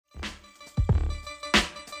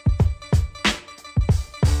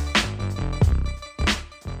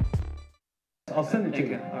I'll send it to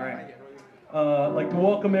you. All right. I'd like to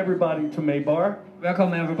welcome everybody to Meibar.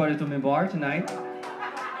 Welcome everybody to Meibar tonight.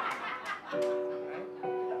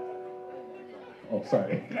 Oh,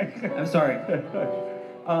 sorry. I'm sorry.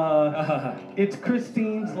 It's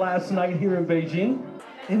Christine's last night here in Beijing.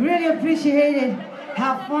 They really appreciate it.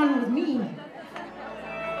 Have fun with me.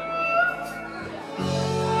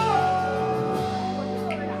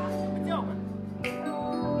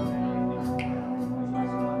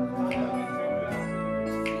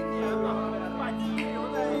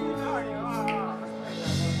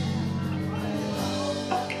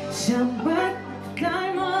 Shabbat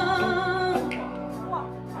diamond,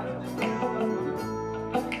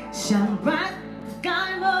 Shabbat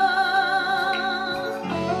diamond,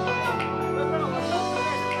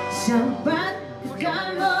 Shabbat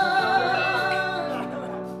diamond,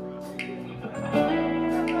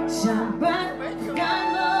 Shabbat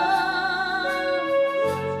diamond.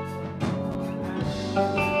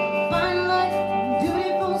 Fine life,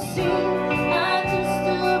 beautiful scene, I just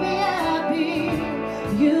to be happy.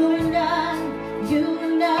 You and I,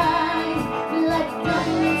 like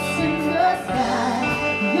diamonds in the sky.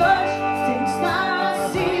 Your things that I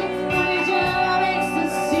see, original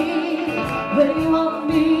ecstasy. When you want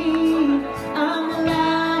me, I'm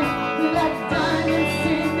alive, like diamonds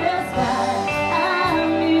in the sky. I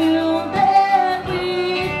knew that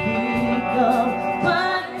we'd become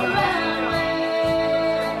one right away,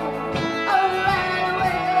 oh right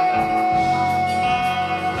away.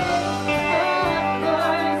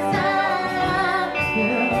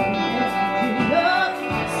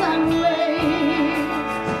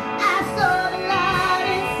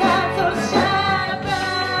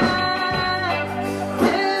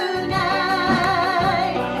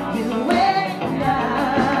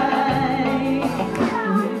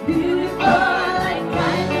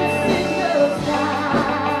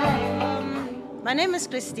 My name is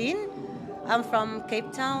Christine. I'm from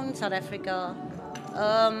Cape Town, South Africa.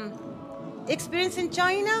 Experience in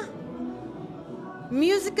China?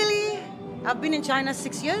 Musically, I've been in China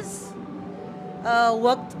 6 years.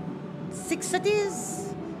 Worked 6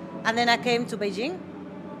 cities. And then I came to Beijing.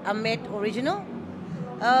 I met Original.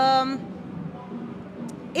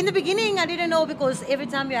 In the beginning, I didn't know because every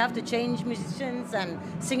time you have to change musicians and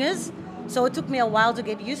singers. So it took me a while to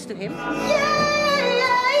get used to him.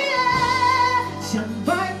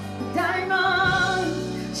 Shabbat diamond,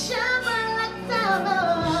 Shabbat like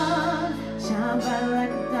diamond, Shabbat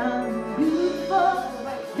like diamond, beautiful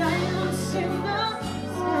diamonds in the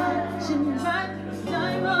sky. Shabbat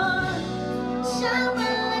diamond,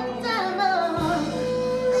 Shabbat like diamond,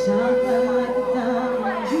 Shabbat like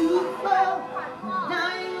diamond, beautiful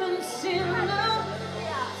diamonds in the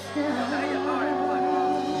sky.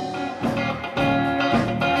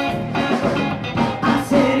 I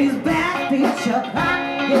said he's bad picture.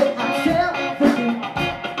 Yeah, I'm still thinking.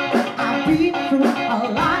 I've been through a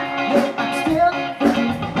lot. Yeah, I'm still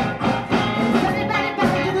thinking. Is anybody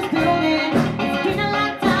back to this building? It's been a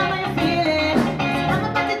long time. How you feeling? I'm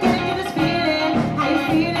about to get into this feeling. How you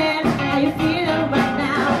feeling? How you feeling right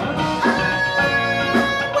now?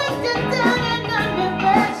 Oh, wasted time and under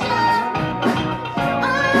pressure.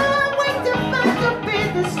 Oh, way to fight to beat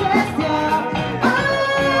the stress, yeah. Oh,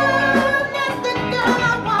 not the girl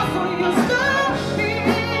I was so used to.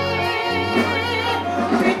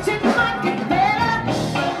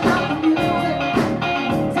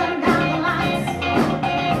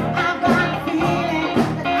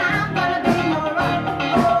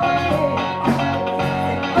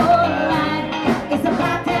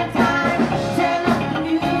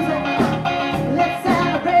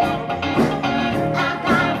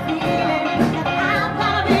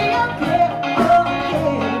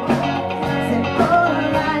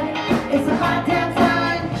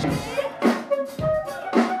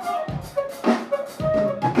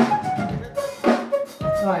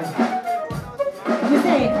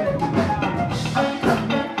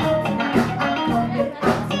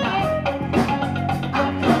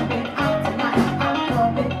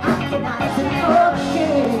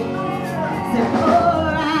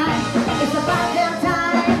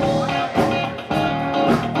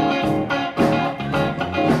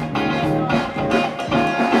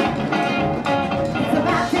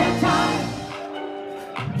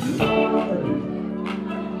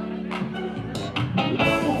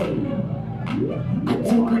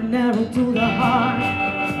 To the heart,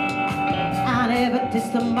 I never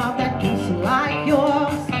taste a mouth that tastes like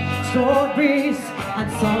yours. Stories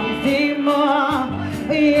and something more.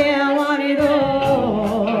 Yeah, I want it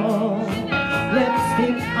all.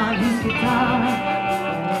 Lipstick on his guitar,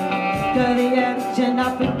 dirty engine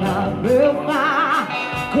up in the river.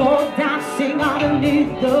 Go dancing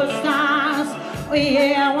underneath those stars. Oh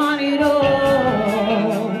yeah, I want it all.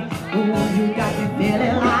 Ooh, you got me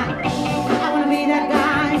feeling like I wanna be that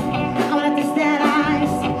guy. I wanna taste that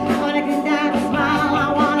ice. I wanna get that smile. I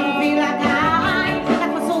wanna be that guy.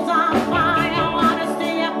 Like my soul's on fire. I wanna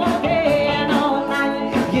stay up all day and all night.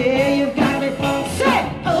 Yeah, you got me. Say,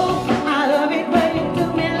 oh, I love it when you do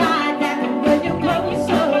me like that. And when you close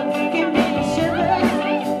so give me the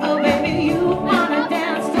shivers. Oh baby, you wanna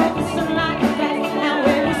dance to the sunlight that. And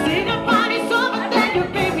when you see the party's over, then you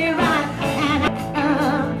bring me right. And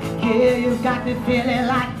yeah, you got me feeling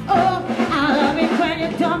like, oh, I love it when you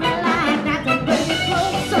do me like that. And when you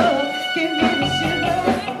close so give me the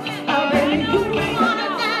shivers. Oh baby, you wanna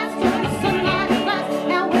dance to the sunlight that.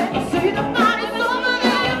 And when you see the party's over,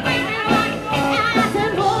 then you bring me right. And I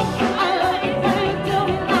said, oh, I love it when you do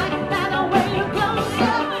me like that. And when you close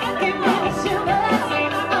so give me the shivers.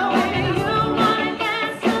 Oh baby, you wanna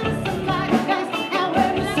dance to the sunlight that. And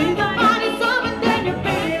when you see the party's over, then you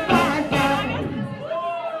bring me right down.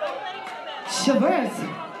 Shivers.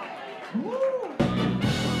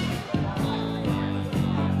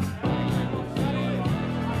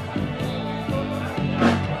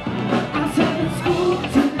 I'm taking school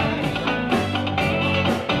tonight.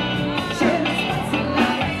 Share the spice of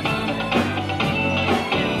life.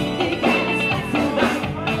 You got the spice of life.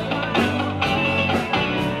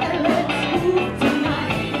 And let's move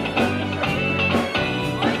tonight.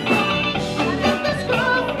 And let this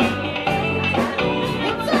groove.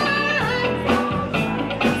 It's alright.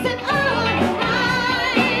 Said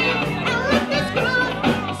alright. And let this groove.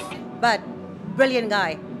 But brilliant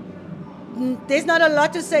guy. There's not a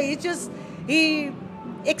lot to say. It's just he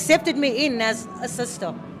accepted me in as a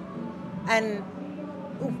sister, and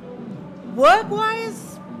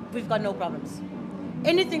work-wise, we've got no problems.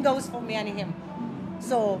 Anything goes for me and him.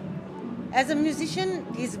 So, as a musician,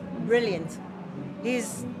 he's brilliant.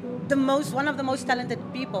 He's one of the most talented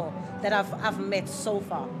people that I've met so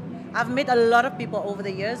far. I've met a lot of people over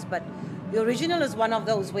the years, but the Original is one of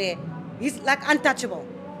those where he's like untouchable.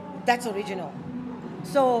 That's Original.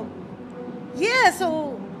 So, yeah,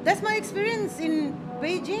 so that's my experience in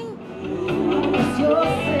Beijing. It's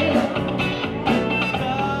yourself.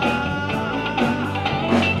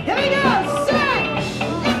 Here we go, sing!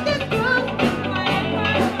 Let this groove.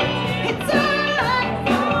 It's alright.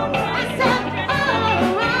 I said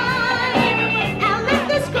alright. And let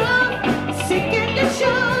this groove sink in the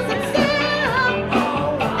shoes and still.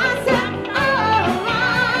 I said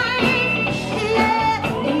alright. Yeah,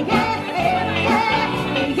 yeah, yeah,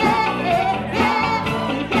 yeah, yeah, yeah.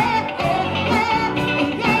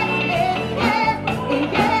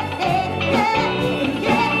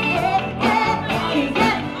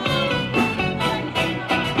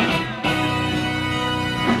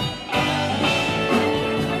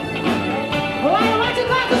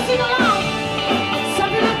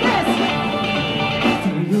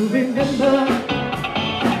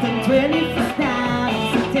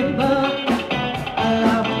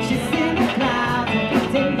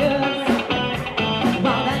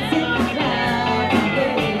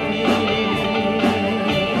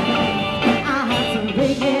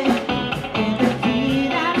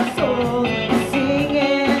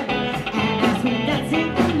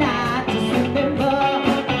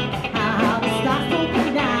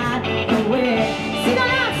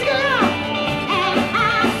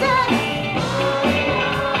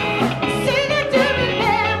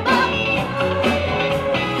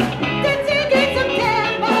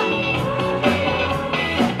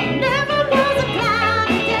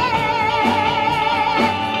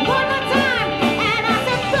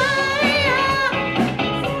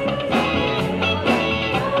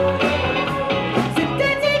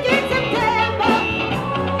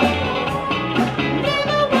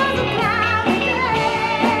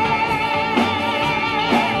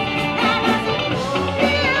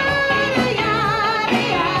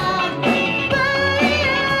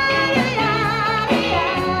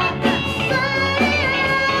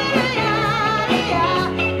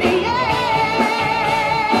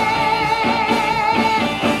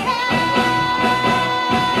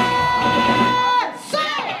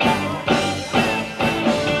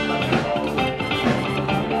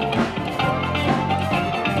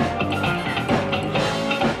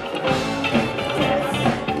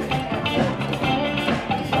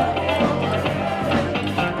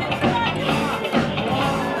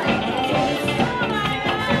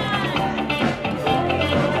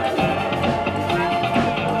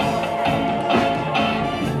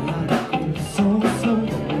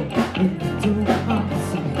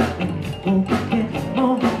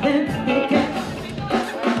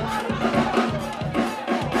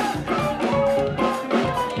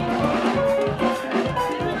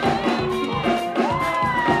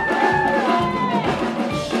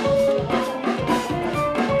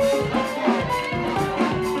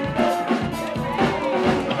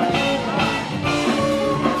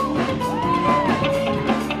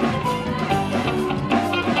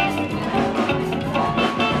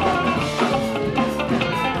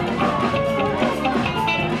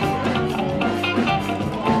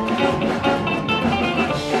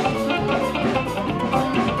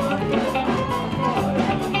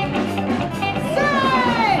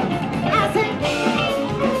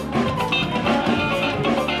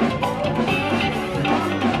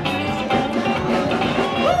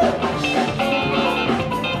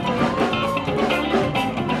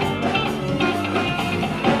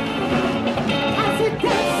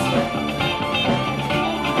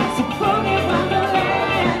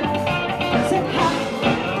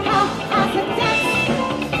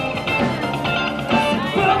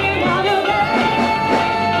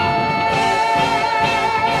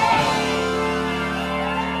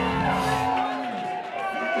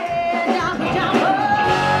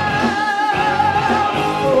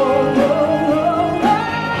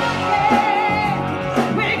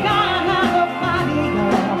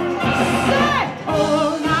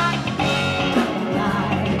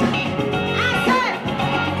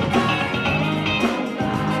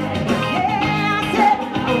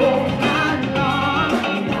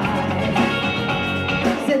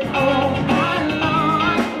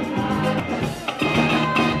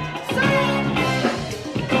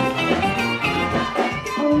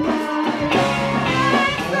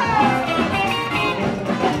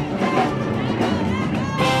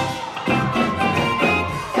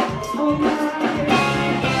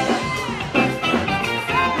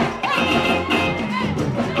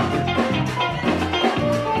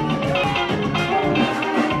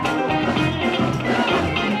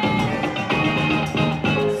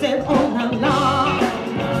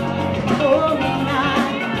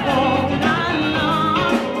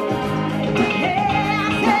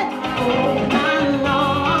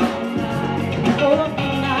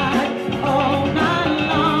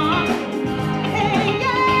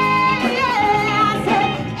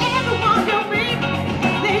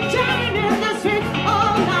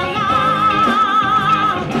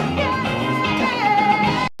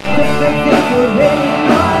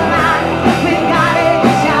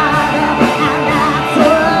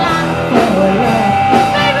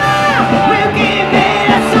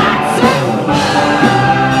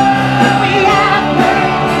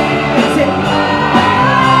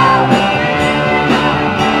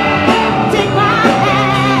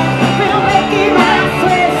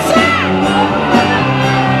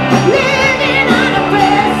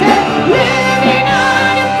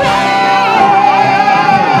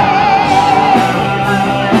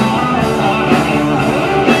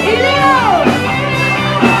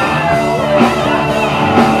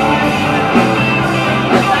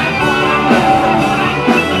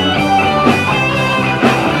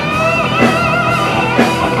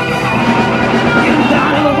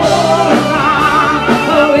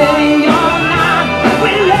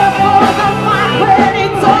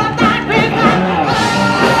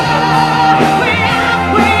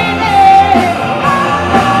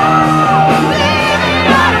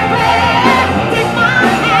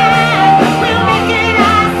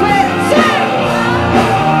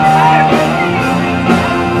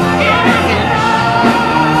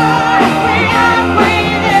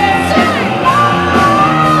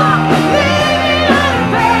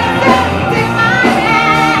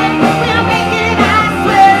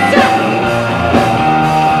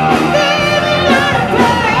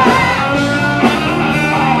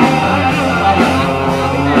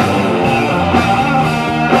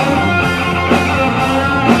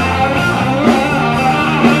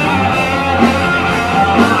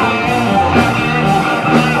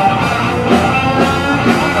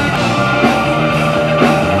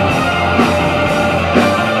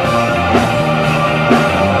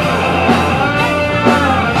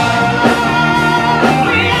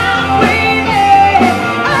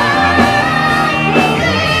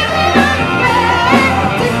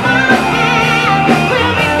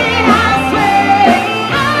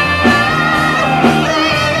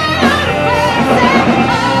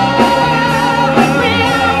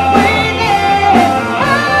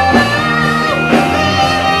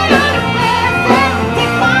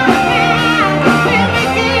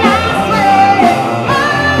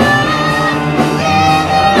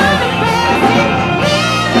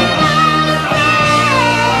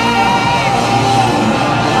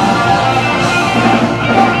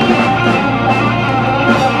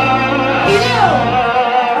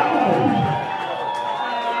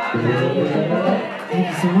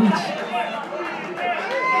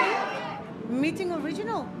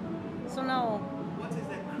 original. So now, What is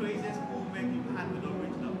the craziest movement you've had with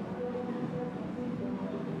original?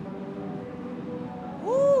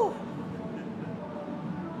 woo,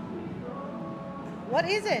 what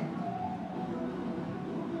is it?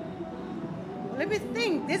 Let me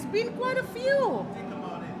think. There's been quite a few. Think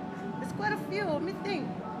about it. There's quite a few. Let me think.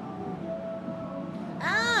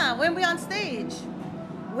 Ah, when we're on stage.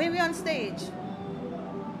 When we're on stage.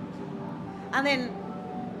 And then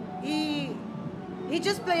he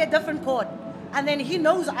just play a different chord. And then he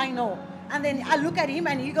knows I know. And then I look at him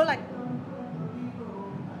and he go like,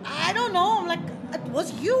 I don't know. I'm like, it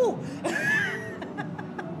was you.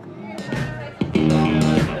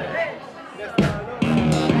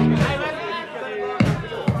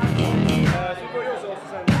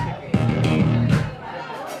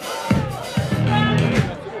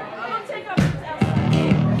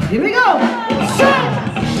 Here we go.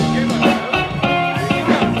 Shut.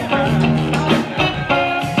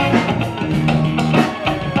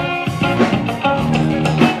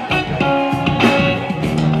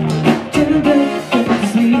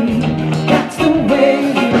 That's the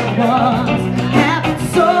way it was. Happened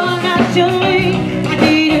so naturally. I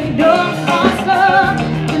didn't know it was love.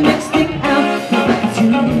 The next thing out was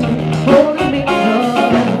you holding me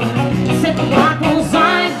close. Said what was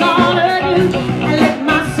I gonna do? I let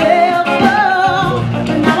myself go.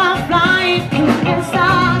 But now I'm flying through the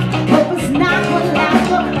stars. Hope it's not gonna last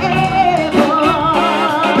forever.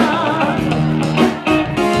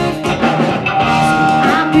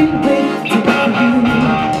 I've been waiting for you.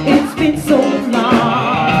 It's been so long.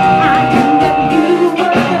 I knew that you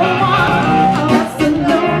were the one. I was so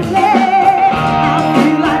lonely. I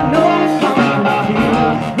feel like no one can feel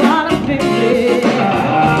what I've been there.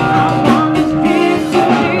 I want this dream to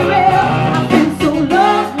be real. I've been so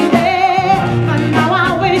lonely, but now I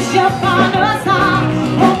wish upon a star.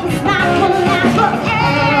 Hope it's not gonna last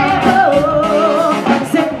forever.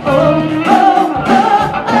 Say oh, oh,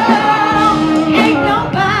 oh, oh. Ain't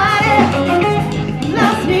nobody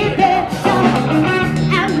loves me better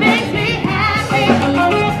and makes me happy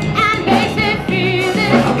and makes me feel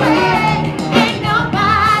this way. Ain't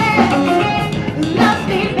nobody loves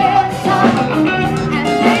me better and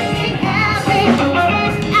makes me happy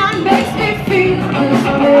and makes me feel this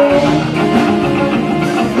way.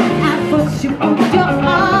 At first you put your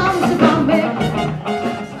arms around me.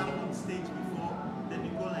 Stand on stage before, then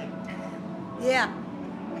you go like, Yeah.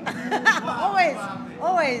 Always,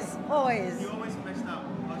 always, always. you always messed up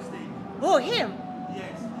on stage. Oh, him?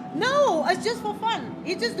 Yes. No, it's just for fun.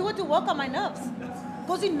 He just do it to work on my nerves.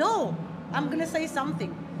 Because he know I'm going to say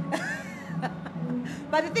something.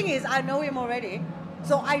 But the thing is, I know him already.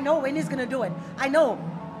 So I know when he's going to do it. I know.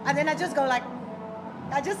 And then I just go like,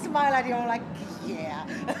 I just smile at him. I'm like, yeah.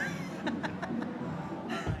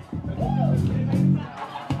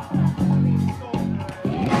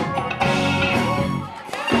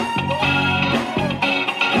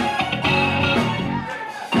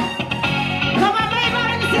 Come on,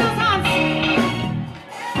 Meibar in the Sills hands.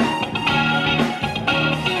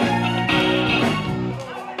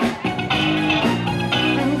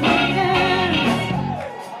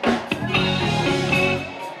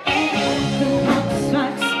 The clock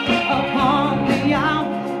strikes upon the hour.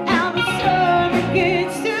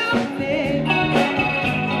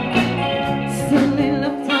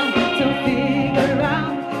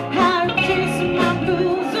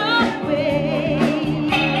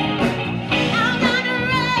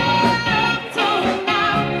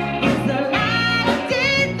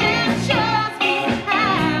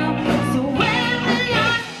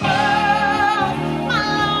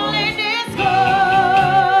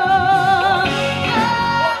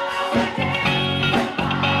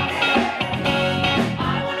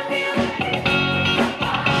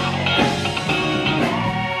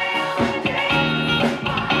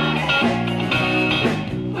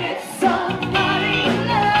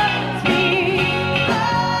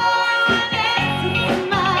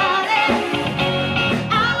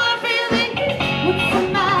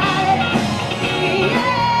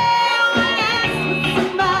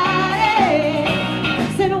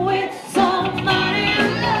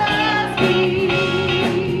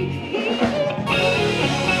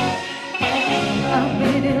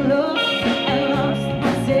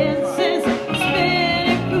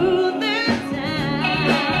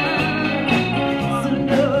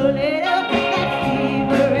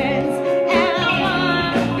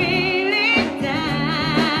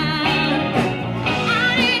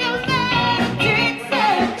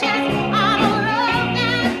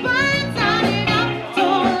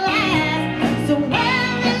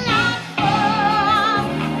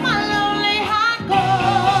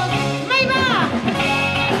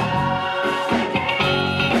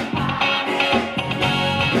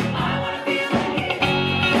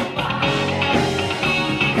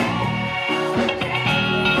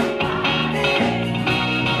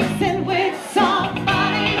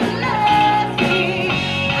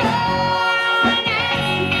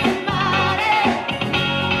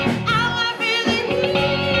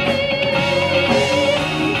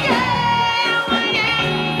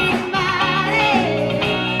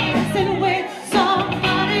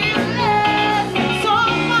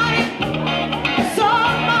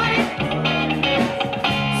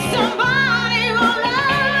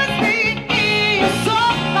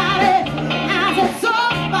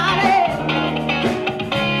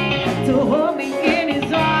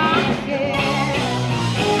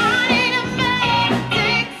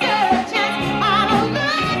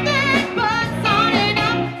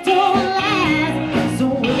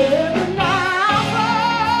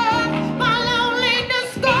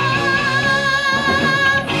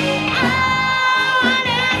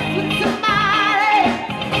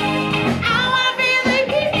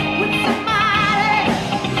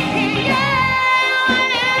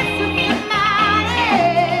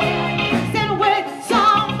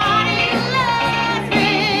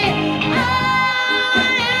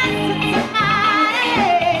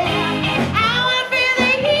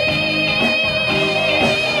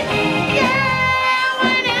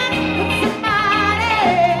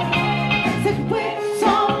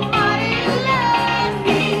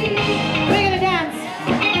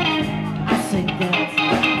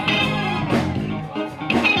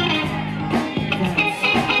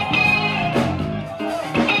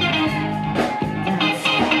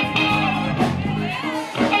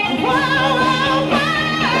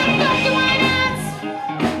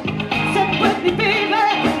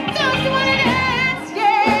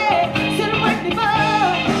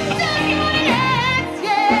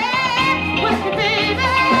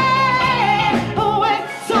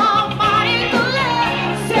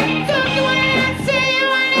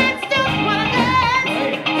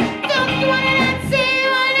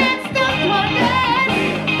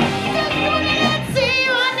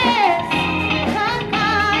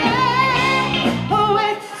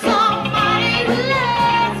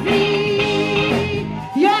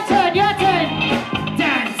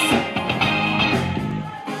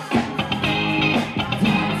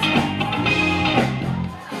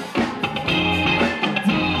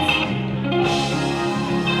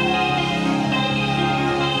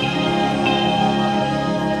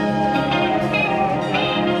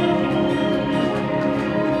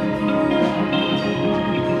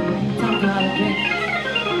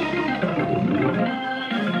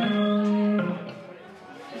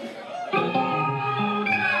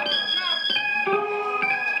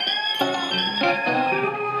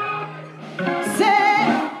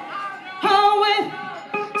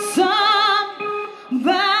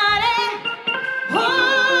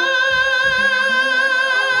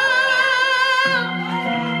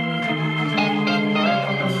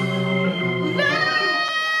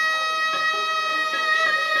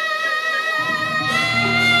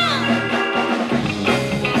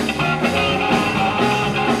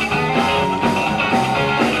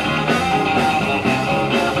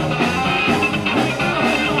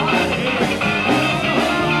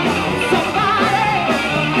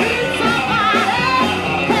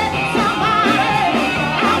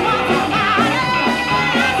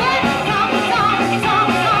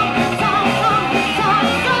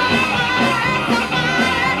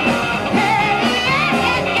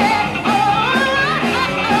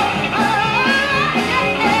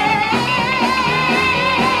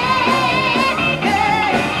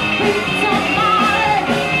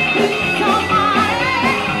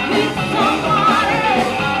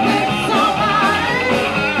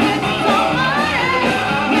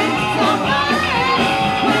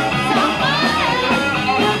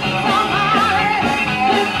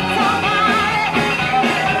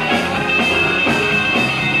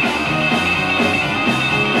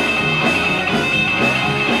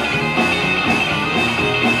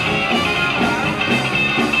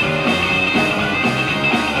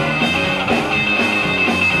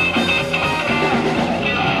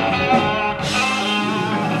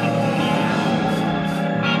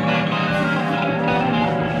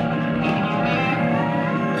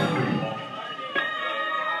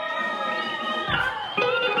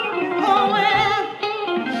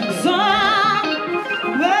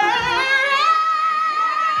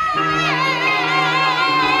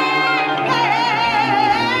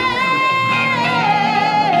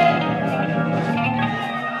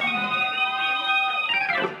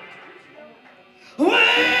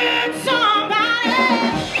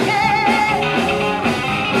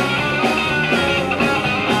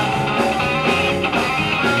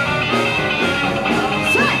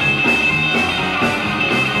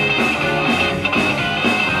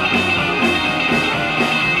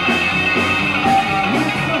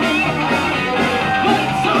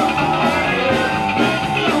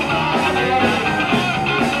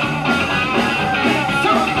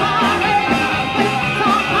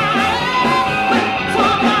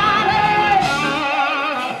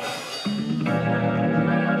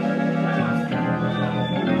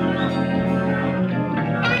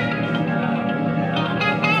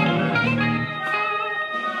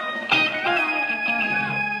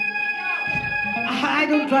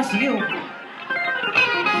 trust you.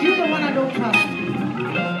 You're the one I don't trust.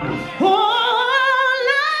 Oh,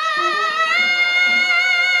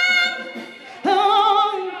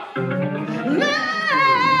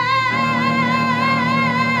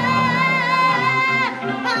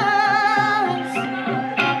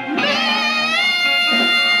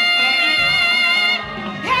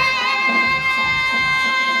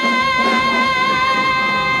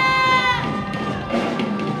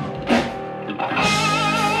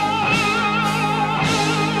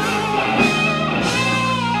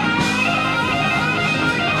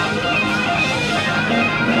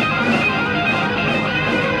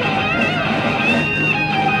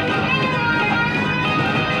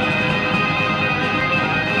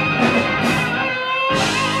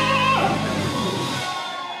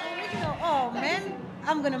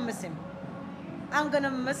 I'm gonna miss him. I'm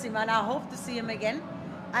gonna miss him, and I hope to see him again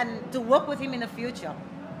and to work with him in the future.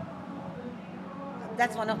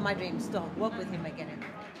 That's one of my dreams, to work with him again.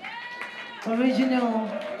 Original.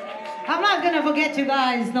 I'm not gonna forget you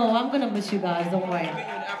guys. No, I'm gonna miss you guys. Don't worry.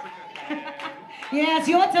 Yeah, it's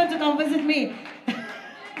your turn to come visit me.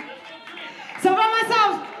 So by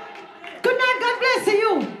myself, good night. God bless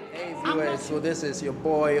you. Hey viewers, so this is your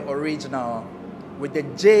boy Original with the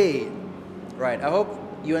J. Right, I hope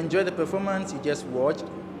you enjoyed the performance you just watched.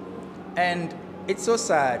 And it's so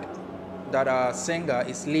sad that our singer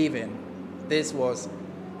is leaving. This was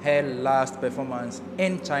her last performance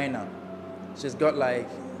in China. She's got like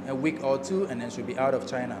a week or two and then she'll be out of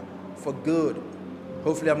China for good.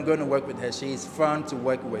 Hopefully I'm going to work with her. She's fun to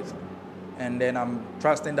work with. And then I'm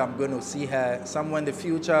trusting that I'm going to see her somewhere in the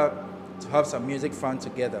future to have some music fun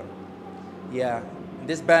together. Yeah,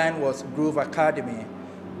 this band was Groove Academy.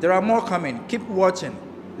 There are more coming. Keep watching.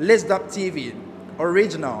 List Up TV,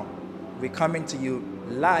 Original. We're coming to you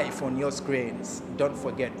live on your screens. Don't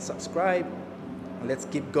forget, subscribe. Let's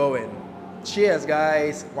keep going. Cheers,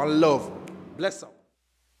 guys. One love. Bless up.